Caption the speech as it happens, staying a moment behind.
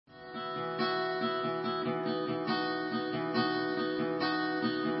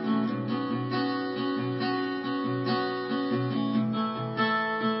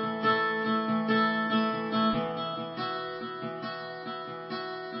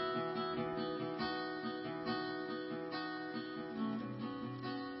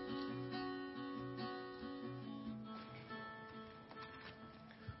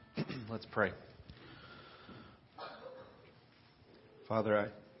Let's pray. Father, I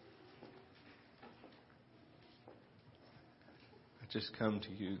just come to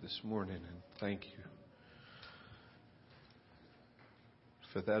you this morning and thank you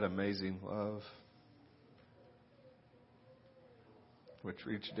for that amazing love which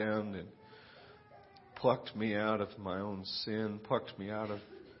reached down and plucked me out of my own sin, plucked me out of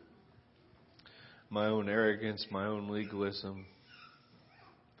my own arrogance, my own legalism.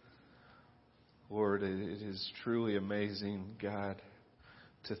 Lord, it is truly amazing, God,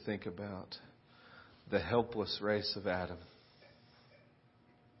 to think about the helpless race of Adam.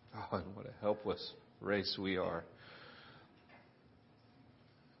 Oh, and what a helpless race we are.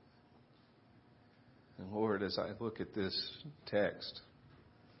 And Lord, as I look at this text,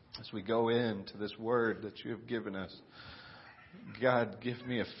 as we go into this word that you have given us, God, give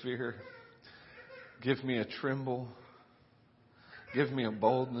me a fear. Give me a tremble. Give me a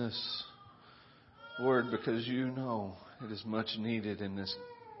boldness. Lord, because you know it is much needed in this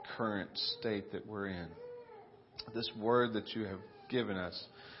current state that we're in. This word that you have given us,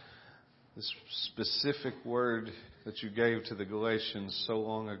 this specific word that you gave to the Galatians so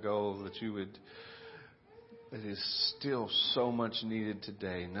long ago it is still so much needed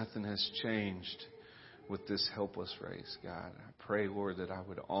today. Nothing has changed with this helpless race, God. I pray, Lord, that I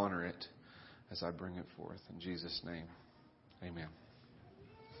would honor it as I bring it forth. In Jesus' name, amen.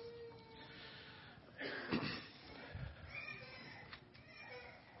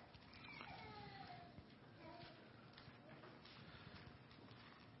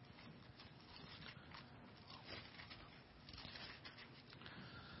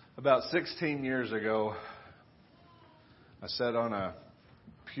 About 16 years ago, I sat on a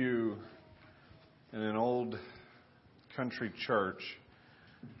pew in an old country church,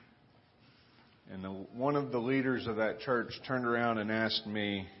 and one of the leaders of that church turned around and asked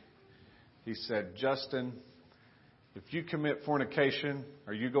me, he said, "Justin, if you commit fornication,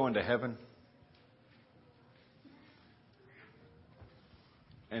 are you going to heaven?"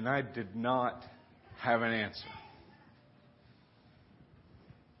 And I did not have an answer.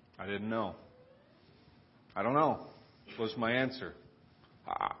 I didn't know. I don't know, was my answer.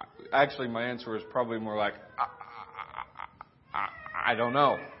 Actually, my answer was probably more like, I don't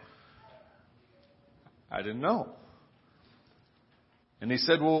know. I didn't know. And he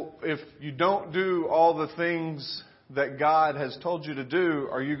said, well, if you don't do all the things that God has told you to do,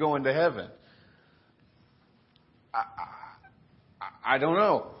 are you going to heaven? I don't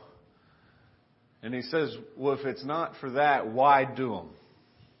know. And he says, well, if it's not for that, why do them?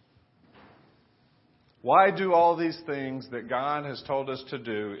 Why do all these things that God has told us to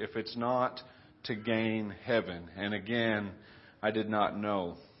do if it's not to gain heaven? And again, I did not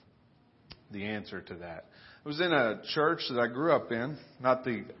know the answer to that. I was in a church that I grew up in, not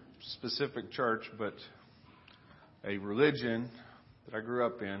the specific church, but a religion that I grew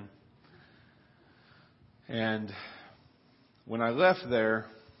up in. And when I left there,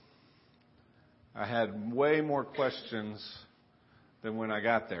 I had way more questions than when I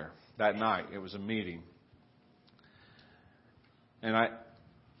got there that night. It was a meeting. And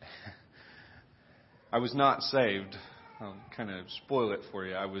I was not saved. I'll kind of spoil it for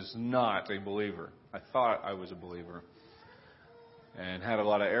you. I was not a believer. I thought I was a believer and had a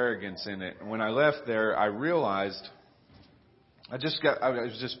lot of arrogance in it. And when I left there, I realized I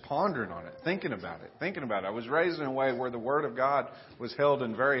was just pondering on it, thinking about it. I was raised in a way where the Word of God was held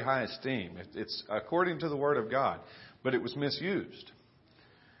in very high esteem. It's according to the Word of God, but it was misused.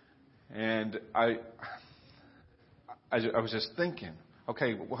 And I was just thinking,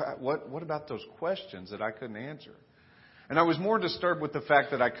 okay, what about those questions that I couldn't answer? And I was more disturbed with the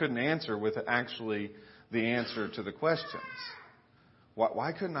fact that I couldn't answer with actually the answer to the questions.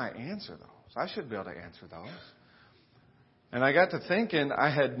 Why couldn't I answer those? I should be able to answer those. And I got to thinking, I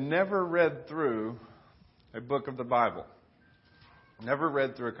had never read through a book of the Bible. Never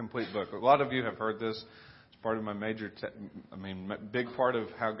read through a complete book. A lot of you have heard this. It's part of my big part of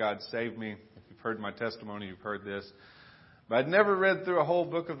how God saved me. If you've heard my testimony, you've heard this. But I'd never read through a whole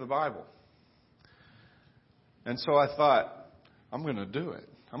book of the Bible. And so I thought, I'm going to do it.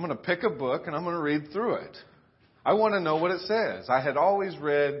 I'm going to pick a book and I'm going to read through it. I want to know what it says. I had always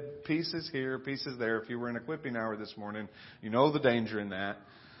read pieces here, pieces there. If you were in equipping hour this morning, you know the danger in that.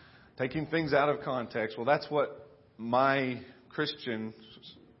 Taking things out of context. Well, that's what my Christian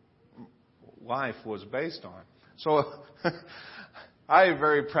life was based on. So I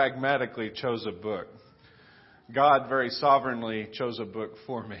very pragmatically chose a book. God very sovereignly chose a book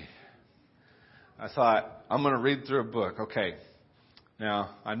for me. I thought, I'm going to read through a book. Okay,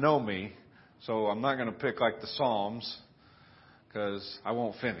 now I know me, so I'm not going to pick like the Psalms, because I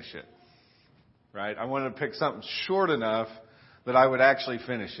won't finish it. Right? I wanted to pick something short enough that I would actually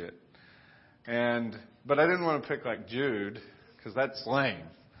finish it. But I didn't want to pick like Jude, because that's lame.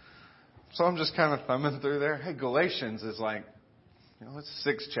 So I'm just kind of thumbing through there. Hey, Galatians is like, it's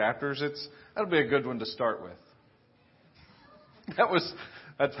 6 chapters. That'll be a good one to start with.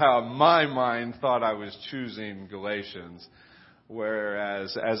 That's how my mind thought I was choosing Galatians.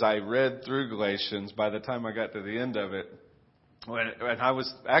 Whereas as I read through Galatians, by the time I got to the end of it, when I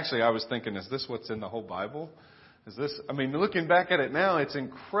was thinking, is this what's in the whole Bible? Looking back at it now, it's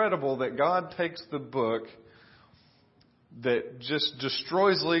incredible that God takes the book that just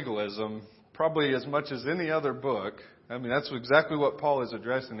destroys legalism probably as much as any other book. That's exactly what Paul is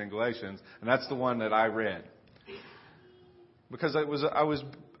addressing in Galatians, and that's the one that I read. Because I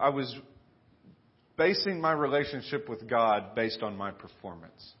was basing my relationship with God based on my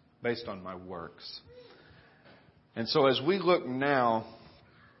performance, based on my works. And so as we look now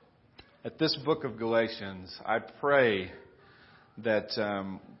at this book of Galatians, I pray that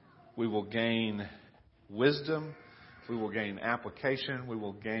we will gain wisdom, we will gain application, we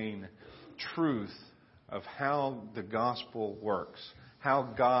will gain truth of how the gospel works, how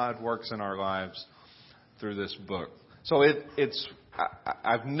God works in our lives through this book. So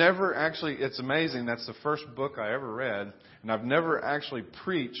I've never actually, it's amazing, that's the first book I ever read, and I've never actually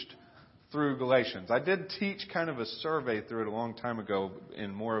preached through Galatians. I did teach kind of a survey through it a long time ago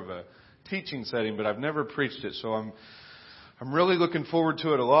in more of a teaching setting, but I've never preached it. So I'm really looking forward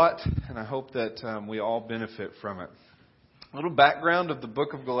to it a lot, and I hope that we all benefit from it. A little background of the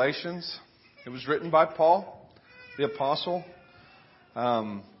book of Galatians. It was written by Paul, the apostle.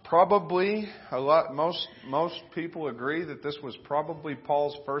 Probably most people agree that this was probably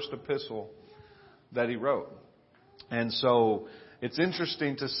Paul's first epistle that he wrote. And so it's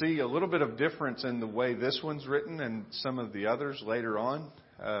interesting to see a little bit of difference in the way this one's written and some of the others later on.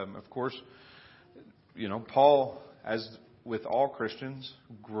 Of course, Paul, as with all Christians,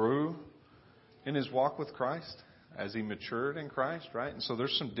 grew in his walk with Christ as he matured in Christ, right? And so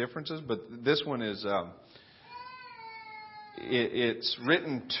there's some differences, but this one is, it's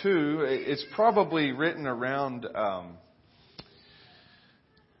written to, it's probably written around,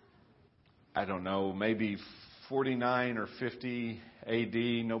 maybe 49 or 50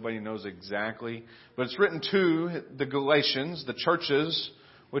 AD. Nobody knows exactly. But it's written to the Galatians, the churches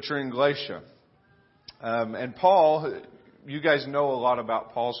which are in Galatia. And Paul, you guys know a lot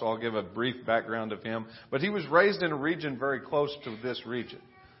about Paul, so I'll give a brief background of him. But he was raised in a region very close to this region.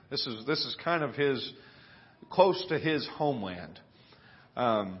 This is kind of close to his homeland.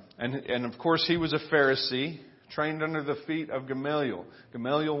 And of course he was a Pharisee, trained under the feet of Gamaliel.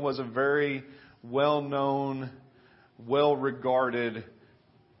 Gamaliel was a very well-known, well-regarded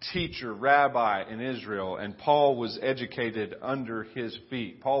teacher, rabbi in Israel, and Paul was educated under his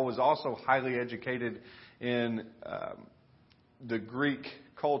feet. Paul was also highly educated in the Greek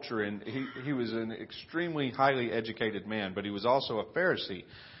culture, and he was an extremely highly educated man, but he was also a Pharisee,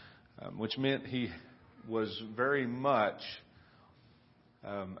 which meant he was very much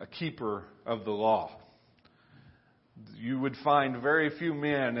a keeper of the law. You would find very few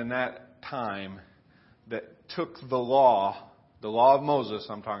men in that time that took the law of Moses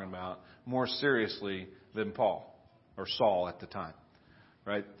I'm talking about, more seriously than Paul or Saul at the time.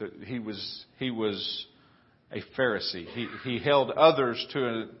 Right? He was a Pharisee. He held others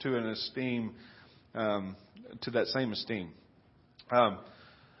to an esteem, to that same esteem.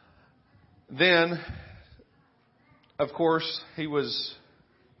 Then, of course, he was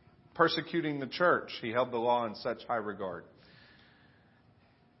persecuting the church. He held the law in such high regard.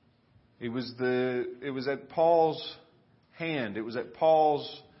 It was at Paul's hand, it was at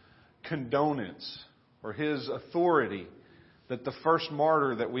Paul's condonance or his authority that the first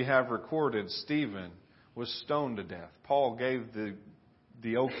martyr that we have recorded, Stephen, was stoned to death. Paul gave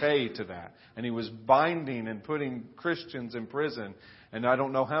the okay to that. And he was binding and putting Christians in prison. And I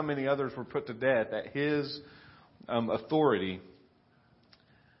don't know how many others were put to death at his authority.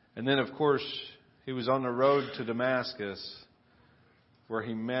 And then, of course, he was on the road to Damascus, where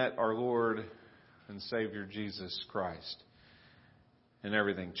he met our Lord and Savior Jesus Christ. And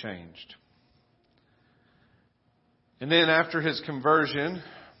everything changed. And then after his conversion,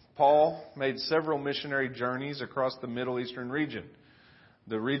 Paul made several missionary journeys across the Middle Eastern region.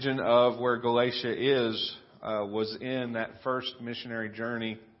 The region of where Galatia is was in that first missionary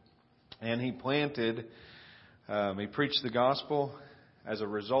journey. And he preached the gospel. As a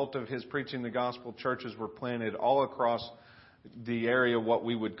result of his preaching the gospel, churches were planted all across the area, what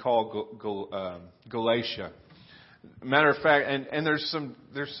we would call Galatia. Matter of fact, and there's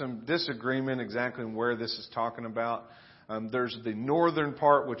some disagreement exactly where this is talking about. There's the northern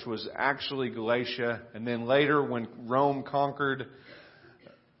part, which was actually Galatia. And then later, when Rome conquered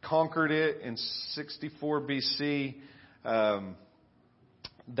it in 64 BC,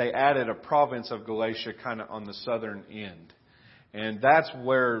 they added a province of Galatia kind of on the southern end. And that's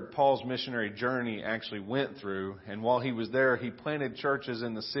where Paul's missionary journey actually went through. And while he was there, he planted churches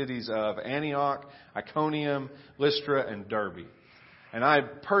in the cities of Antioch, Iconium, Lystra, and Derbe. And I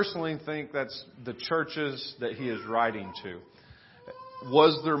personally think that's the churches that he is writing to.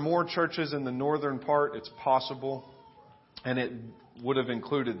 Was there more churches in the northern part? It's possible. And it would have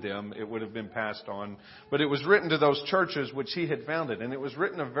included them. It would have been passed on. But it was written to those churches which he had founded. And it was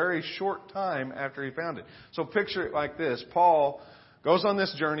written a very short time after he founded. So picture it like this. Paul goes on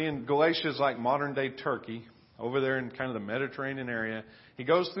this journey, and Galatia is like modern day Turkey, over there in kind of the Mediterranean area. He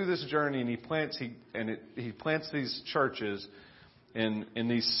goes through this journey, and he plants these churches in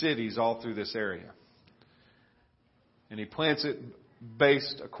these cities all through this area. And he plants it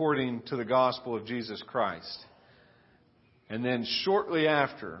based according to the gospel of Jesus Christ. And then shortly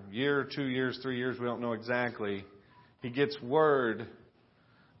after, year, 2 years, 3 years, we don't know exactly, he gets word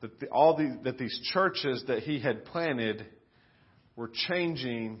that that these churches that he had planted were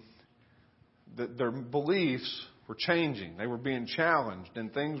changing, that their beliefs were changing. They were being challenged, and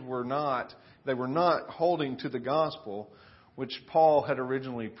they were not holding to the gospel which Paul had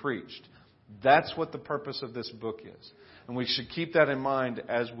originally preached. That's what the purpose of this book is. And we should keep that in mind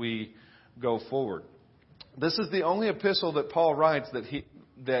as we go forward. This is the only epistle that Paul writes that he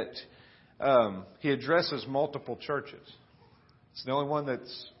addresses multiple churches. It's the only one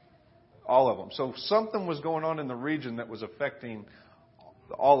that's all of them. So something was going on in the region that was affecting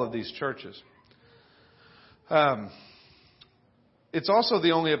all of these churches. It's also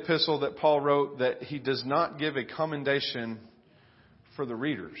the only epistle that Paul wrote that he does not give a commendation for the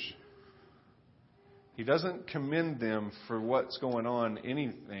readers. He doesn't commend them for what's going on,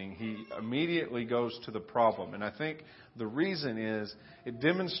 anything. He immediately goes to the problem. And I think the reason is it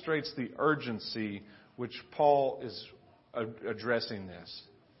demonstrates the urgency which Paul is addressing this.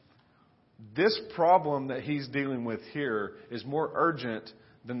 This problem that he's dealing with here is more urgent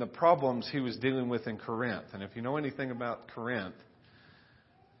than the problems he was dealing with in Corinth. And if you know anything about Corinth,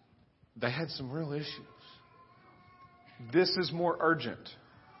 they had some real issues. This is more urgent.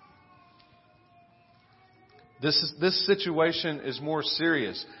 This situation is more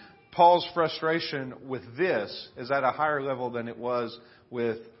serious. Paul's frustration with this is at a higher level than it was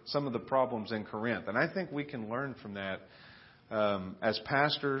with some of the problems in Corinth. And I think we can learn from that as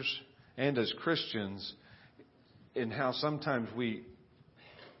pastors and as Christians in how sometimes we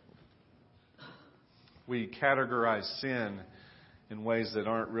categorize sin in ways that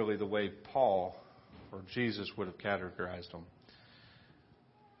aren't really the way Paul or Jesus would have categorized them.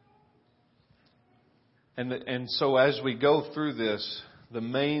 And so as we go through this, the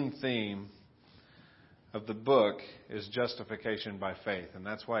main theme of the book is justification by faith. And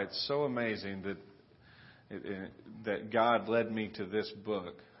that's why it's so amazing that God led me to this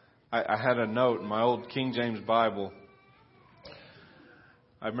book. I had a note in my old King James Bible.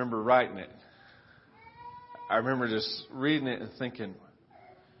 I remember writing it. I remember just reading it and thinking,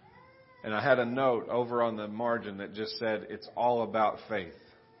 and I had a note over on the margin that just said, it's all about faith.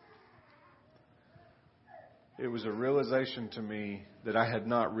 It was a realization to me that I had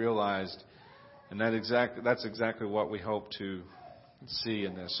not realized, and that's exactly what we hope to see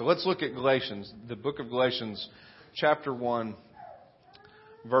in this. So let's look at Galatians, the book of Galatians, chapter 1,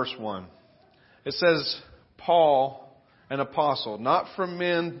 verse 1. It says, Paul, an apostle, not from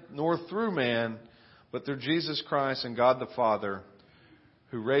men nor through man, but through Jesus Christ and God the Father,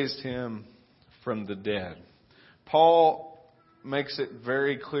 who raised him from the dead. Paul makes it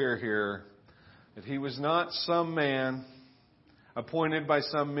very clear here that he was not some man appointed by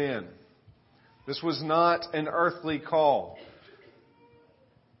some men. This was not an earthly call.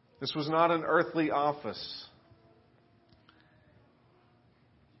 This was not an earthly office.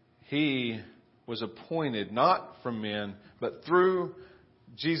 He was appointed not from men, but through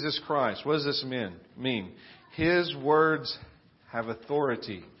Jesus Christ. What does this mean? His words have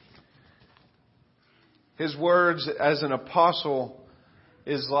authority. His words as an apostle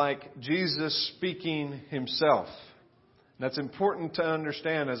is like Jesus speaking himself. That's important to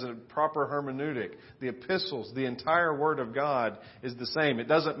understand as a proper hermeneutic. The epistles, the entire Word of God is the same. It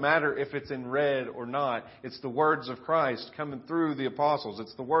doesn't matter if it's in red or not. It's the words of Christ coming through the apostles.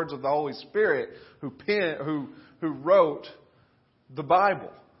 It's the words of the Holy Spirit who wrote the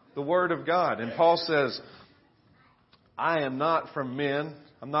Bible, the Word of God. And Paul says, I am not from men.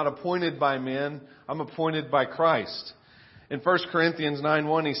 I'm not appointed by men. I'm appointed by Christ. In 1 Corinthians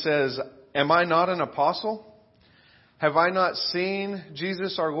 9:1 he says, am I not an apostle? Have I not seen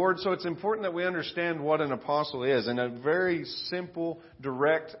Jesus our Lord? So it's important that we understand what an apostle is. And a very simple,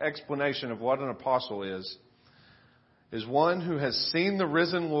 direct explanation of what an apostle is one who has seen the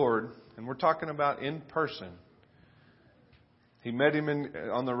risen Lord, and we're talking about in person. He met him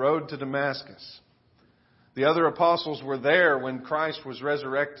on the road to Damascus. The other apostles were there when Christ was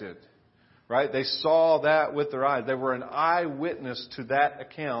resurrected. Right? They saw that with their eyes. They were an eyewitness to that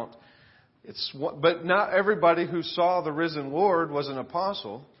account. But not everybody who saw the risen Lord was an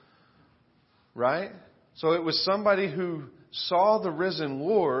apostle. Right? So it was somebody who saw the risen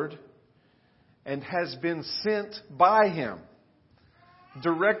Lord and has been sent by Him.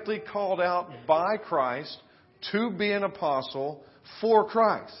 Directly called out by Christ to be an apostle for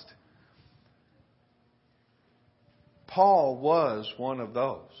Christ. Paul was one of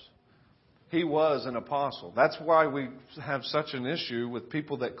those. He was an apostle. That's why we have such an issue with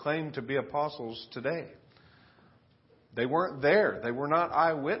people that claim to be apostles today. They weren't there. They were not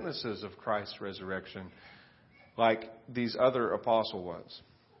eyewitnesses of Christ's resurrection like these other apostles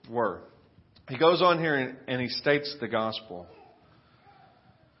were. He goes on here and he states the gospel.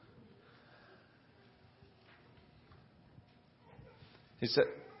 He said,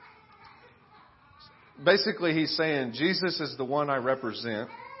 basically he's saying, Jesus is the one I represent.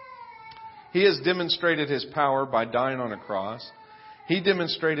 He has demonstrated His power by dying on a cross. He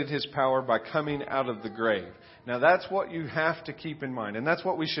demonstrated His power by coming out of the grave. Now that's what you have to keep in mind. And that's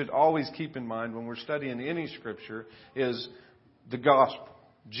what we should always keep in mind when we're studying any Scripture is the gospel.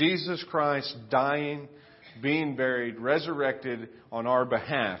 Jesus Christ dying, being buried, resurrected on our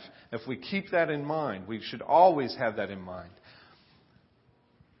behalf. If we keep that in mind, we should always have that in mind.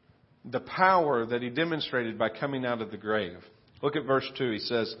 The power that He demonstrated by coming out of the grave. Look at verse 2. He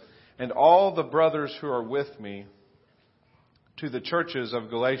says, and all the brothers who are with me to the churches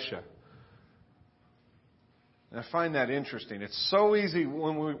of Galatia. And I find that interesting. It's so easy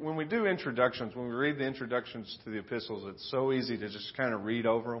when we do introductions, when we read the introductions to the epistles, it's so easy to just kind of read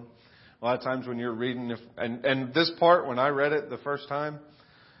over them. A lot of times when you're reading, and this part, when I read it the first time,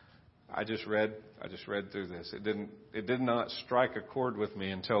 I just read through this. It did not strike a chord with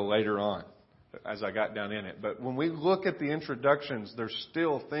me until later on, as I got down in it. But when we look at the introductions, there's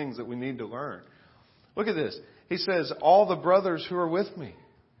still things that we need to learn. Look at this. He says, all the brothers who are with me.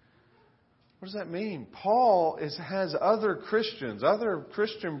 What does that mean? Paul has other Christian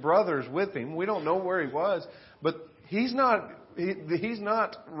brothers with him. We don't know where he was, but he's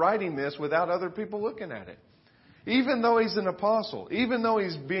not writing this without other people looking at it. Even though he's an apostle, even though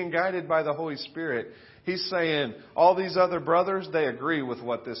he's being guided by the Holy Spirit, he's saying, all these other brothers, they agree with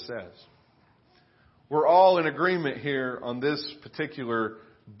what this says. We're all in agreement here on this particular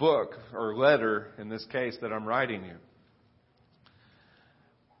book or letter, in this case, that I'm writing you.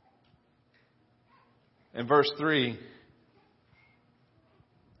 In verse 3,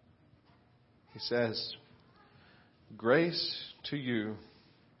 he says, grace to you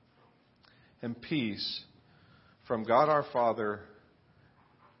and peace from God our Father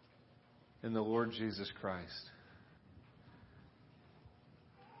and the Lord Jesus Christ.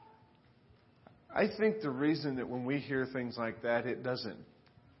 I think the reason that when we hear things like that, it doesn't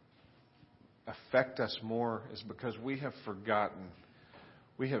affect us more is because we have forgotten.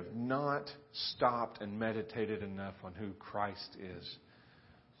 We have not stopped and meditated enough on who Christ is.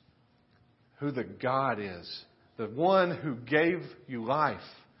 Who the God is. The one who gave you life.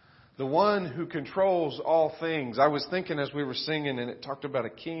 The one who controls all things. I was thinking as we were singing and it talked about a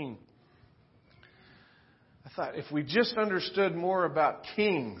king. I thought if we just understood more about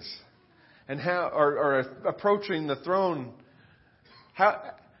kings and how, or approaching the throne,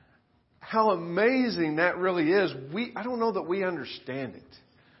 how amazing that really is. I don't know that we understand it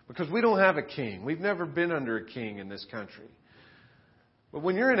because we don't have a king. We've never been under a king in this country. But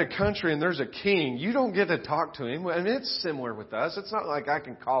when you're in a country and there's a king, you don't get to talk to him. And it's similar with us. It's not like I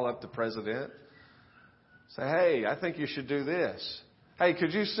can call up the president, say, hey, I think you should do this. Hey,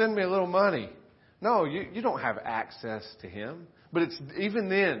 could you send me a little money? No, you don't have access to him. But it's even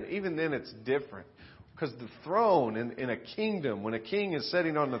then it's different. Because the throne in a kingdom, when a king is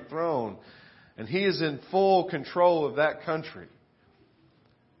sitting on the throne and he is in full control of that country,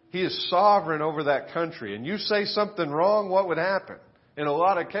 he is sovereign over that country. And you say something wrong, what would happen? In a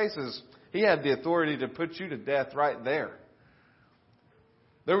lot of cases, he had the authority to put you to death right there.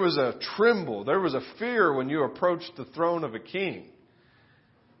 There was a tremble, there was a fear when you approached the throne of a king.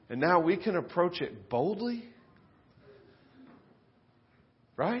 And now we can approach it boldly.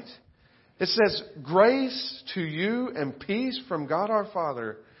 Right? It says, grace to you and peace from God our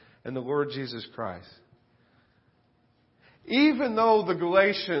Father and the Lord Jesus Christ. Even though the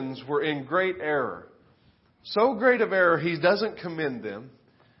Galatians were in great error, So great of error, he doesn't commend them.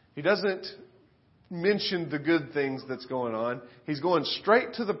 He doesn't mention the good things that's going on. He's going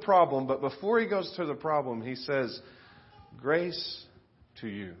straight to the problem, but before he goes to the problem, he says, grace to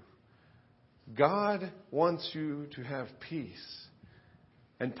you. God wants you to have peace.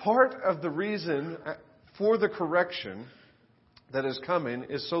 And part of the reason for the correction that is coming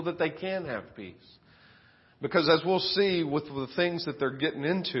is so that they can have peace. Because as we'll see with the things that they're getting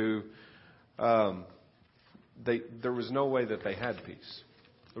into, there was no way that they had peace.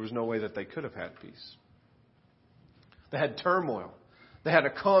 There was no way that they could have had peace. They had turmoil. They had a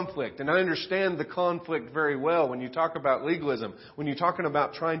conflict. And I understand the conflict very well when you talk about legalism, when you're talking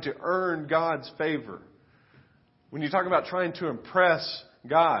about trying to earn God's favor, when you talk about trying to impress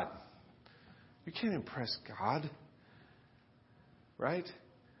God. You can't impress God. Right?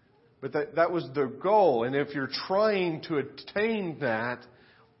 But that was the goal. And if you're trying to attain that,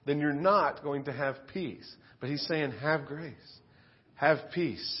 then you're not going to have peace. But he's saying, have grace. Have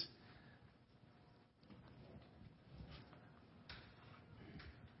peace.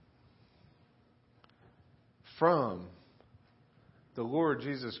 From the Lord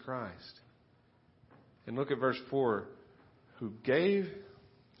Jesus Christ. And look at verse 4. Who gave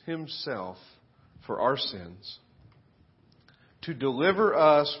himself for our sins to deliver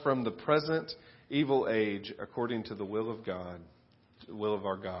us from the present evil age according to the will of God, the will of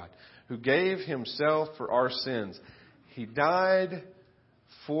our God, who gave himself for our sins. He died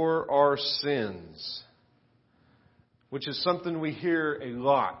for our sins, which is something we hear a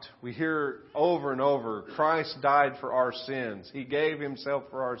lot. We hear over and over, Christ died for our sins. He gave himself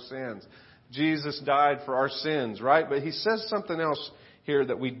for our sins. Jesus died for our sins, right? But he says something else here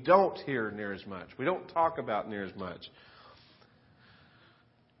that we don't hear near as much. We don't talk about near as much.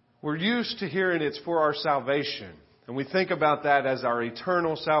 We're used to hearing it's for our salvation. And we think about that as our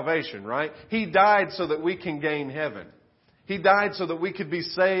eternal salvation, right? He died so that we can gain heaven. He died so that we could be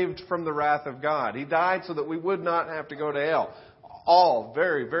saved from the wrath of God. He died so that we would not have to go to hell. All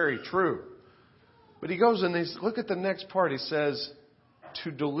very, very true. But he goes and look at the next part. He says,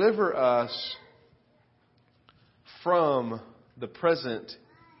 to deliver us from the present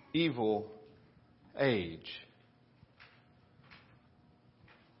evil age.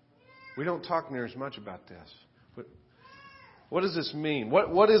 We don't talk near as much about this. But what does this mean?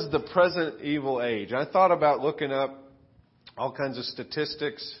 What is the present evil age? I thought about looking up all kinds of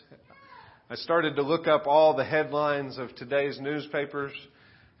statistics. I started to look up all the headlines of today's newspapers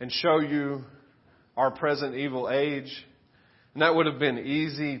and show you our present evil age. And that would have been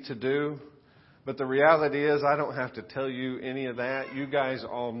easy to do. But the reality is I don't have to tell you any of that. You guys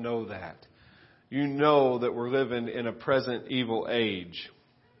all know that. You know that we're living in a present evil age.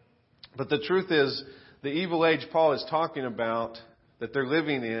 But the truth is, the evil age Paul is talking about that they're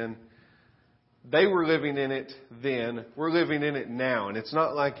living in, they were living in it then. We're living in it now. And it's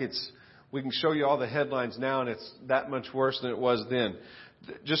not like we can show you all the headlines now and it's that much worse than it was then.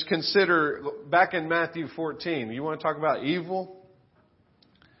 Just consider, back in Matthew 14, you want to talk about evil?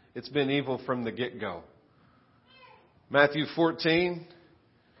 It's been evil from the get-go. Matthew 14,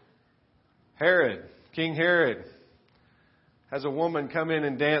 King Herod, has a woman come in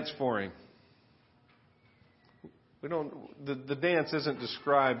and dance for him. The dance isn't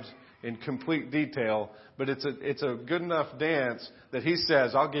described in complete detail, but it's a good enough dance that he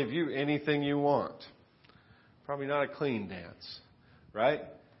says, I'll give you anything you want. Probably not a clean dance. Right?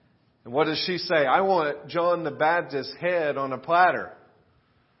 And what does she say? I want John the Baptist's head on a platter.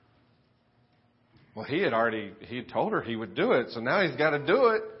 Well, he had told her he would do it, so now he's got to do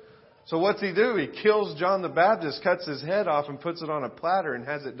it. So what's he do? He kills John the Baptist, cuts his head off and puts it on a platter and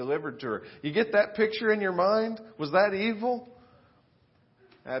has it delivered to her. You get that picture in your mind? Was that evil?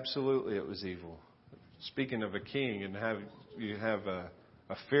 Absolutely it was evil. Speaking of a king, and you have a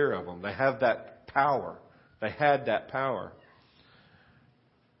fear of them. They have that power. They had that power.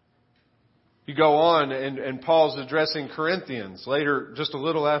 You go on, and Paul's addressing Corinthians later, just a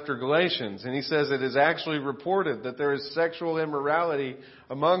little after Galatians, and he says it is actually reported that there is sexual immorality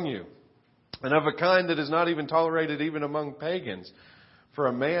among you, and of a kind that is not even tolerated even among pagans. For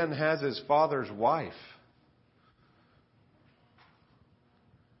a man has his father's wife.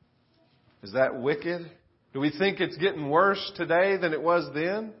 Is that wicked? Do we think it's getting worse today than it was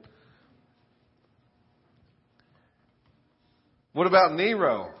then? What about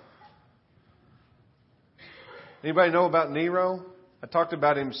Nero? Anybody know about Nero? I talked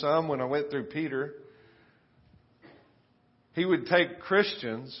about him some when I went through Peter. He would take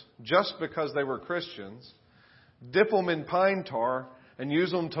Christians, just because they were Christians, dip them in pine tar, and use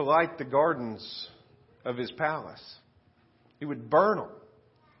them to light the gardens of his palace. He would burn them.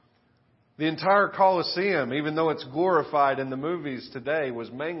 The entire Colosseum, even though it's glorified in the movies today,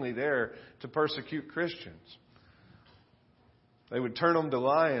 was mainly there to persecute Christians. They would turn them to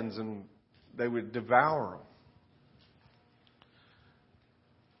lions and they would devour them.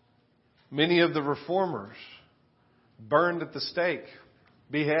 Many of the reformers burned at the stake,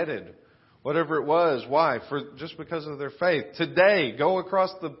 beheaded, whatever it was. Why? Just because of their faith. Today, go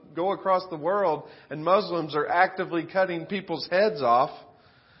across the world, and Muslims are actively cutting people's heads off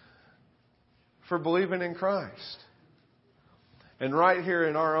for believing in Christ. And right here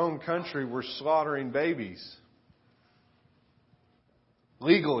in our own country, we're slaughtering babies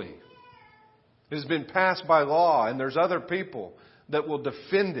legally. It has been passed by law, and there's other people that will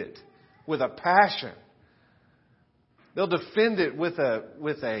defend it with a passion. They'll defend it with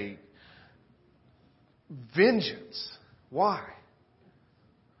a vengeance. Why?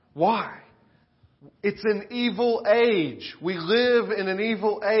 Why? It's an evil age. We live in an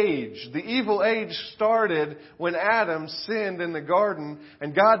evil age. The evil age started when Adam sinned in the garden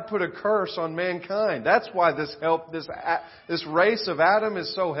and God put a curse on mankind. That's why this race of Adam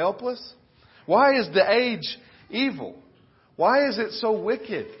is so helpless. Why is the age evil? Why is it so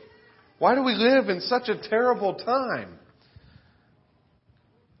wicked? Why do we live in such a terrible time?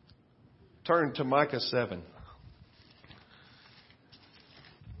 Turn to Micah 7.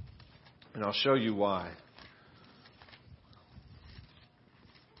 And I'll show you why.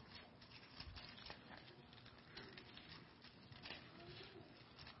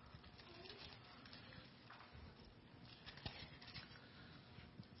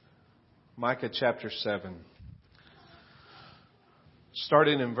 Micah chapter 7.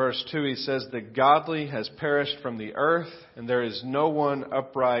 Starting in verse 2, he says, "The godly has perished from the earth, and there is no one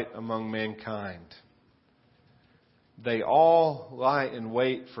upright among mankind. They all lie in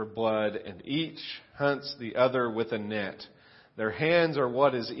wait for blood, and each hunts the other with a net. Their hands are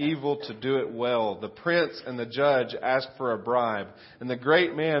what is evil to do it well. The prince and the judge ask for a bribe, and the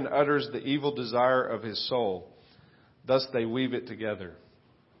great man utters the evil desire of his soul. Thus they weave it together.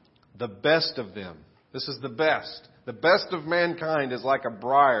 The best of them," this is the best of mankind is like a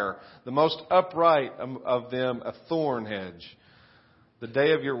briar, the most upright of them a thorn hedge. The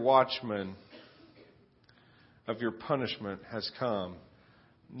day of your watchman, of your punishment has come.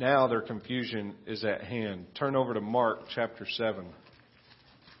 Now their confusion is at hand. Turn over to Mark chapter 7.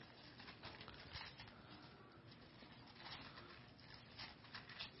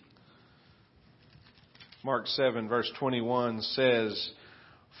 Mark 7 verse 21 says,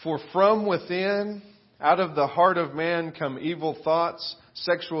 "For from within, out of the heart of man come evil thoughts,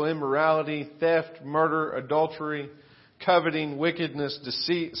 sexual immorality, theft, murder, adultery, coveting, wickedness,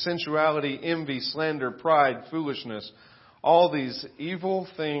 deceit, sensuality, envy, slander, pride, foolishness. All these evil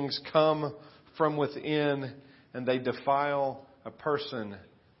things come from within, and they defile a person.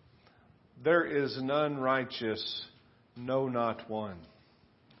 There is none righteous, no, not one."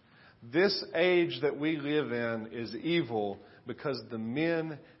 This age that we live in is evil because the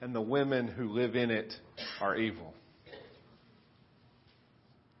men and the women who live in it are evil.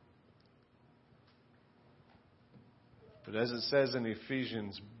 But as it says in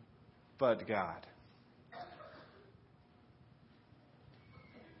Ephesians, but God.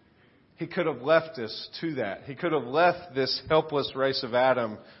 He could have left us to that. He could have left this helpless race of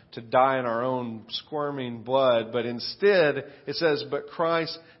Adam to die in our own squirming blood. But instead, it says, but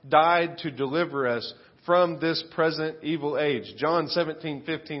Christ died to deliver us from this present evil age. John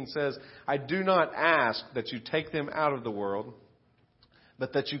 17:15 says, "I do not ask that you take them out of the world,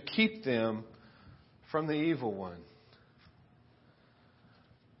 but that you keep them from the evil one."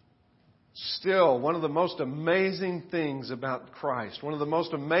 Still, one of the most amazing things about Christ, one of the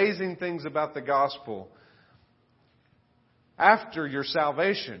most amazing things about the gospel, after your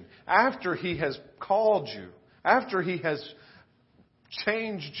salvation, after He has called you, after He has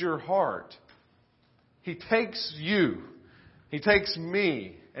changed your heart, He takes you, He takes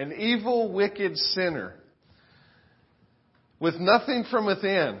me, an evil, wicked sinner, with nothing from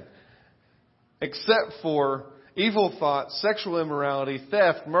within, except for evil thoughts, sexual immorality,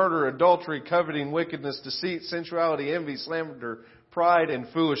 theft, murder, adultery, coveting, wickedness, deceit, sensuality, envy, slander, pride, and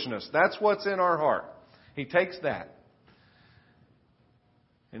foolishness. That's what's in our heart. He takes that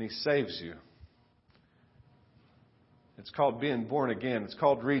and He saves you. It's called being born again. It's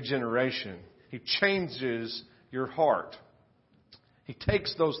called regeneration. He changes your heart. He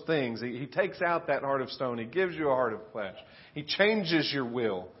takes those things. He takes out that heart of stone. He gives you a heart of flesh. He changes your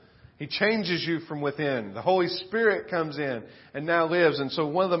will. He changes you from within. The Holy Spirit comes in and now lives. And so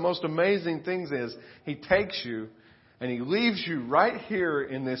one of the most amazing things is He takes you and He leaves you right here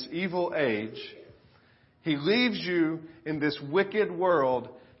in this evil age. He leaves you in this wicked world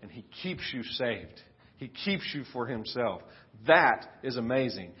and He keeps you saved. He keeps you for Himself. That is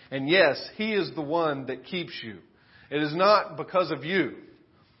amazing. And yes, He is the one that keeps you. It is not because of you.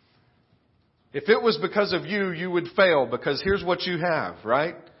 If it was because of you, you would fail, because here's what you have,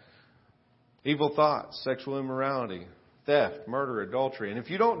 right? Evil thoughts, sexual immorality, theft, murder, adultery. And if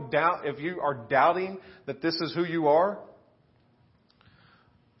you are doubting that this is who you are,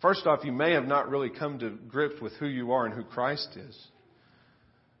 first off, you may have not really come to grips with who you are and who Christ is.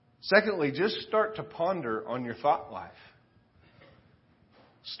 Secondly, just start to ponder on your thought life.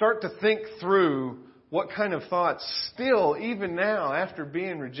 Start to think through what kind of thoughts still, even now, after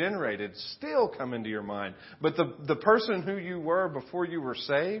being regenerated, still come into your mind. But the person who you were before you were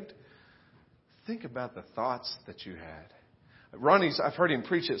saved, think about the thoughts that you had. I've heard him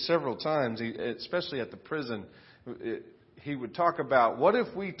preach it several times, especially at the prison. He would talk about, what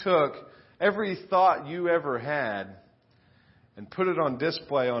if we took every thought you ever had and put it on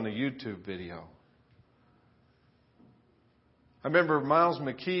display on a YouTube video? I remember Miles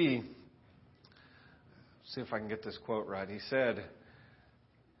McKee, see if I can get this quote right. He said,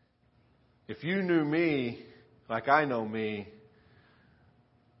 if you knew me like I know me,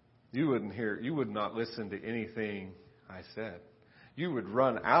 you would not listen to anything I said. You would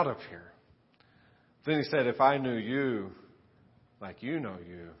run out of here. Then he said, if I knew you like you know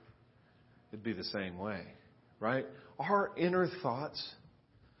you, it'd be the same way, right? Our inner thoughts,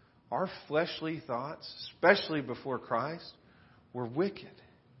 our fleshly thoughts, especially before Christ, were wicked.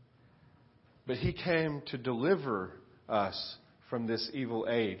 But He came to deliver us from this evil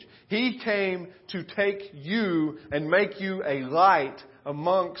age. He came to take you and make you a light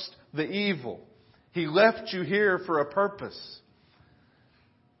amongst the evil. He left you here for a purpose.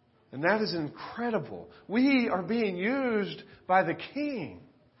 And that is incredible. We are being used by the King.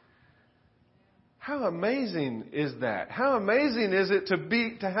 How amazing is that? How amazing is it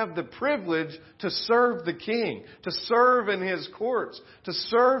to have the privilege to serve the King, to serve in His courts, to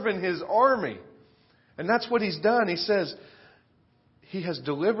serve in His army. And that's what He's done. He says He has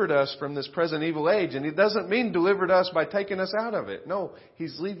delivered us from this present evil age. And it doesn't mean delivered us by taking us out of it. No,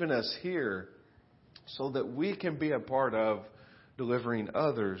 He's leaving us here so that we can be a part of delivering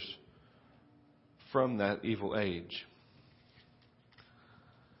others from that evil age.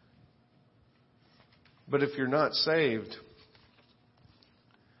 But if you're not saved,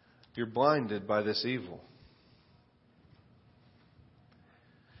 you're blinded by this evil.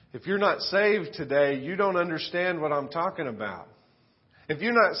 If you're not saved today, you don't understand what I'm talking about. If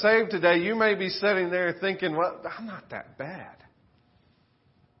you're not saved today, you may be sitting there thinking, well, I'm not that bad.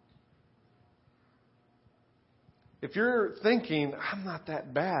 If you're thinking, I'm not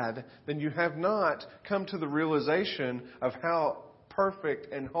that bad, then you have not come to the realization of how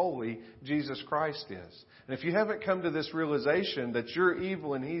perfect and holy Jesus Christ is. And if you haven't come to this realization that you're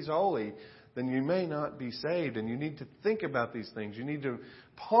evil and He's holy, then you may not be saved. And you need to think about these things. You need to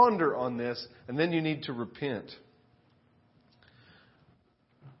ponder on this, and then you need to repent.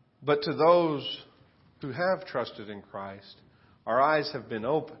 But to those who have trusted in Christ, our eyes have been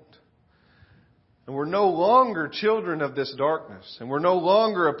opened. And we're no longer children of this darkness. And we're no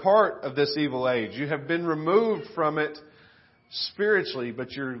longer a part of this evil age. You have been removed from it spiritually,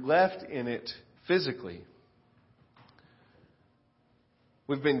 but you're left in it physically.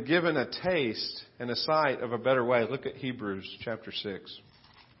 We've been given a taste and a sight of a better way. Look at Hebrews chapter 6.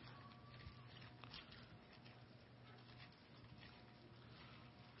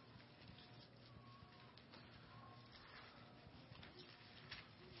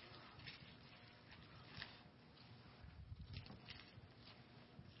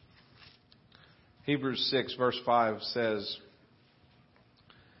 Hebrews 6 verse 5 says,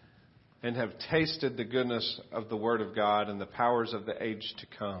 and have tasted the goodness of the Word of God and the powers of the age to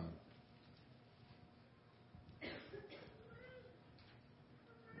come.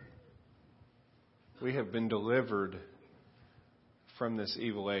 We have been delivered from this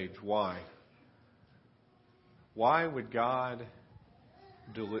evil age. Why? Why would God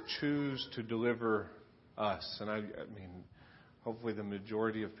choose to deliver us? And I mean, hopefully the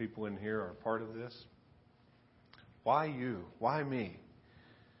majority of people in here are part of this. Why you? Why me?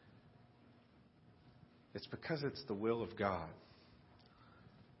 It's because it's the will of God.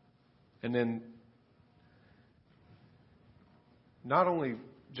 And then, not only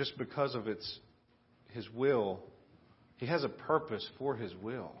just because of His will, He has a purpose for His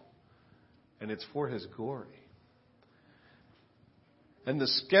will. And it's for His glory. And the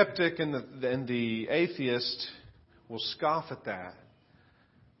skeptic and the atheist will scoff at that.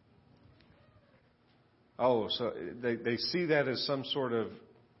 Oh, so they see that as some sort of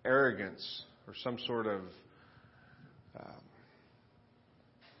arrogance or some sort of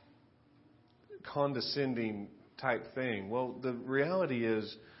condescending type thing. Well, the reality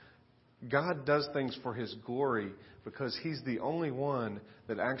is God does things for His glory because He's the only one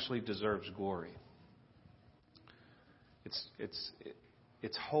that actually deserves glory.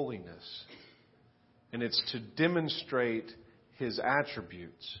 It's holiness. And it's to demonstrate His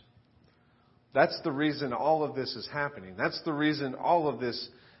attributes. That's the reason all of this is happening. That's the reason all of this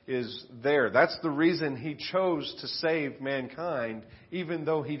is there. That's the reason He chose to save mankind, even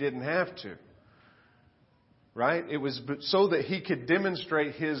though He didn't have to. Right? It was so that He could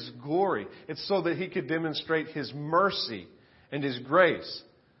demonstrate His glory. It's so that He could demonstrate His mercy and His grace.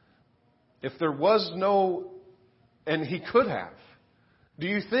 If there was no, and He could have. Do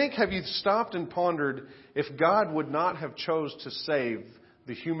you think, have you stopped and pondered if God would not have chose to save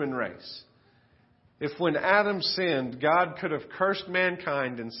the human race? If when Adam sinned, God could have cursed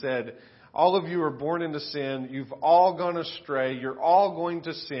mankind and said, all of you are born into sin, you've all gone astray, you're all going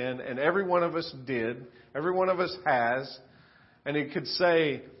to sin, and every one of us did, every one of us has, and He could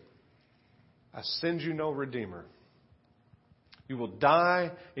say, I send you no redeemer. You will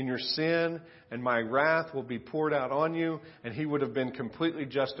die in your sin, and my wrath will be poured out on you, and He would have been completely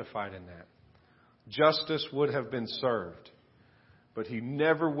justified in that. Justice would have been served. But He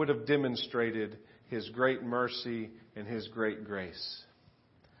never would have demonstrated His great mercy and His great grace.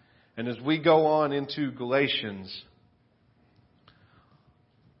 And as we go on into Galatians,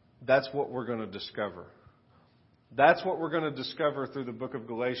 that's what we're going to discover. That's what we're going to discover through the book of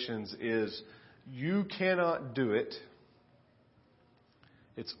Galatians is you cannot do it.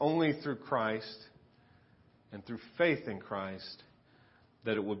 It's only through Christ and through faith in Christ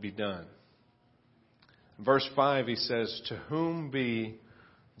that it would be done. In verse 5, he says, to whom be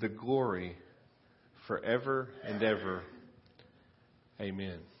the glory forever and ever.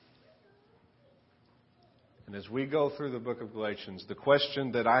 Amen. And as we go through the book of Galatians, the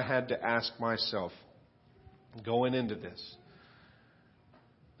question that I had to ask myself going into this,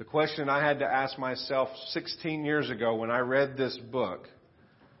 the question I had to ask myself 16 years ago when I read this book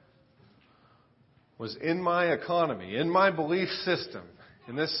was, in my economy, in my belief system,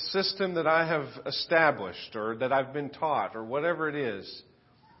 in this system that I have established or that I've been taught or whatever it is,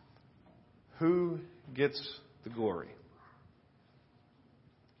 who gets the glory?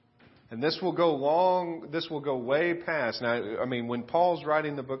 And this will go way past. Now, I mean, when Paul's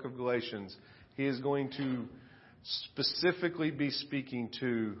writing the book of Galatians, he is going to specifically be speaking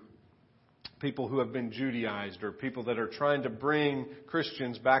to people who have been Judaized or people that are trying to bring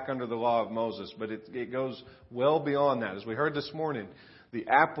Christians back under the law of Moses. But it goes well beyond that. As we heard this morning, the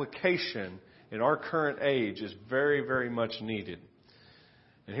application in our current age is very, very much needed.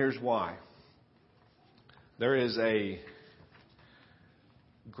 And here's why. There is a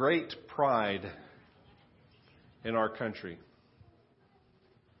great pride in our country.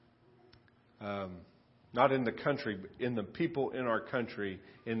 Not in the country, but in the people in our country,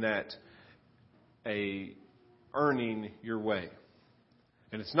 in that earning your way.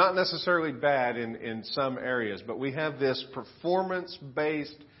 And it's not necessarily bad in some areas, but we have this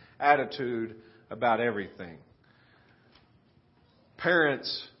performance-based attitude about everything.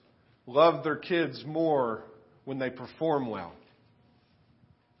 Parents love their kids more when they perform well.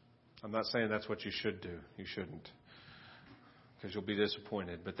 I'm not saying that's what you should do. You shouldn't, because you'll be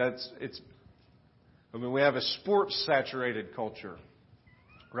disappointed. But we have a sports-saturated culture,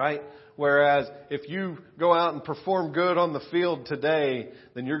 right? Whereas if you go out and perform good on the field today,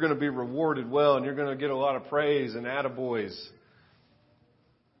 then you're going to be rewarded well and you're going to get a lot of praise and attaboys.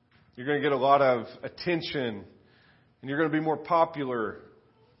 You're going to get a lot of attention and you're going to be more popular.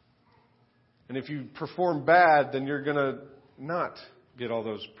 And if you perform bad, then you're going to not get all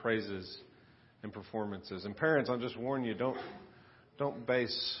those praises and performances. And parents, I'll just warn you, don't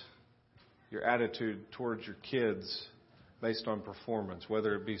base your attitude towards your kids based on performance,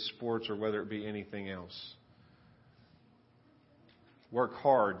 whether it be sports or whether it be anything else. Work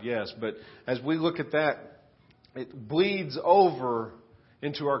hard, yes, but as we look at that, it bleeds over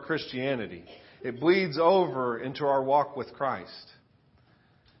into our Christianity. It bleeds over into our walk with Christ.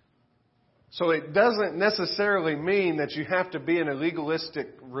 So it doesn't necessarily mean that you have to be in a legalistic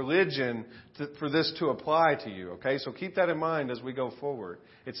religion for this to apply to you, okay? So keep that in mind as we go forward.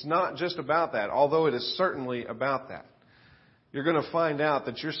 It's not just about that, although it is certainly about that. You're going to find out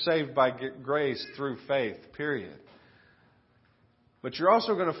that you're saved by grace through faith, period. But you're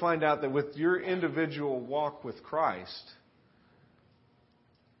also going to find out that with your individual walk with Christ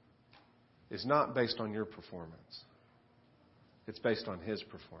is not based on your performance. It's based on His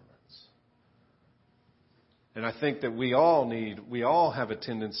performance. And I think that we all have a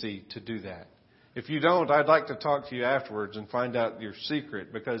tendency to do that. If you don't, I'd like to talk to you afterwards and find out your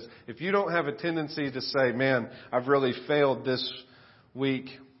secret. Because if you don't have a tendency to say, man, I've really failed this week,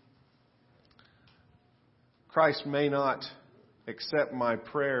 Christ may not accept my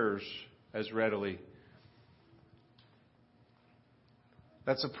prayers as readily.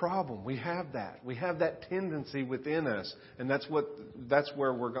 That's a problem. We have that. We have that tendency within us. And that's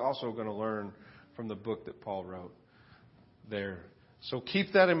where we're also going to learn from the book that Paul wrote there. So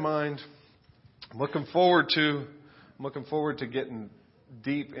keep that in mind. I'm looking forward to getting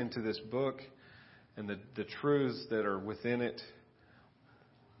deep into this book and the truths that are within it.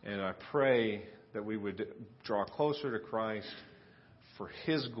 And I pray that we would draw closer to Christ for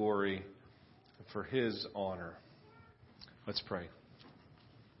His glory and for His honor. Let's pray.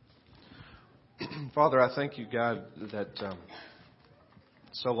 Father, I thank you, God, that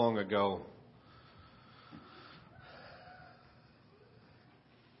so long ago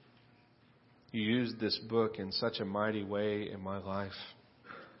you used this book in such a mighty way in my life.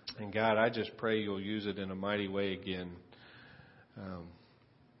 And God, I just pray you'll use it in a mighty way again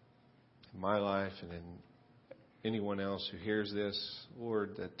in my life and in anyone else who hears this.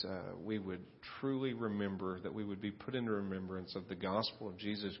 Lord, that we would truly remember, that we would be put into remembrance of the gospel of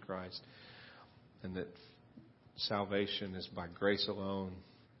Jesus Christ, and that salvation is by grace alone,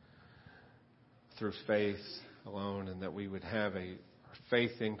 through faith alone, and that we would have a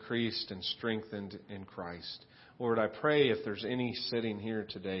faith increased and strengthened in Christ. Lord, I pray if there's any sitting here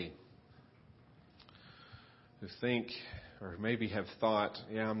today who think or maybe have thought,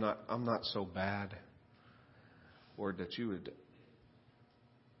 yeah, I'm not so bad, Lord, that you would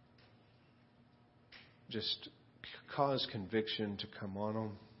just cause conviction to come on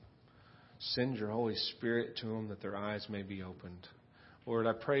them. Send your Holy Spirit to them that their eyes may be opened. Lord,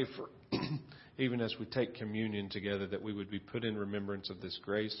 I pray for, even as we take communion together, that we would be put in remembrance of this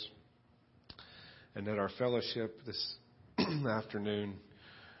grace, and that our fellowship this afternoon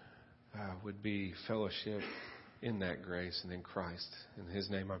would be fellowship in that grace and in Christ. In His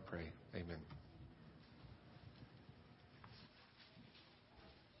name I pray. Amen.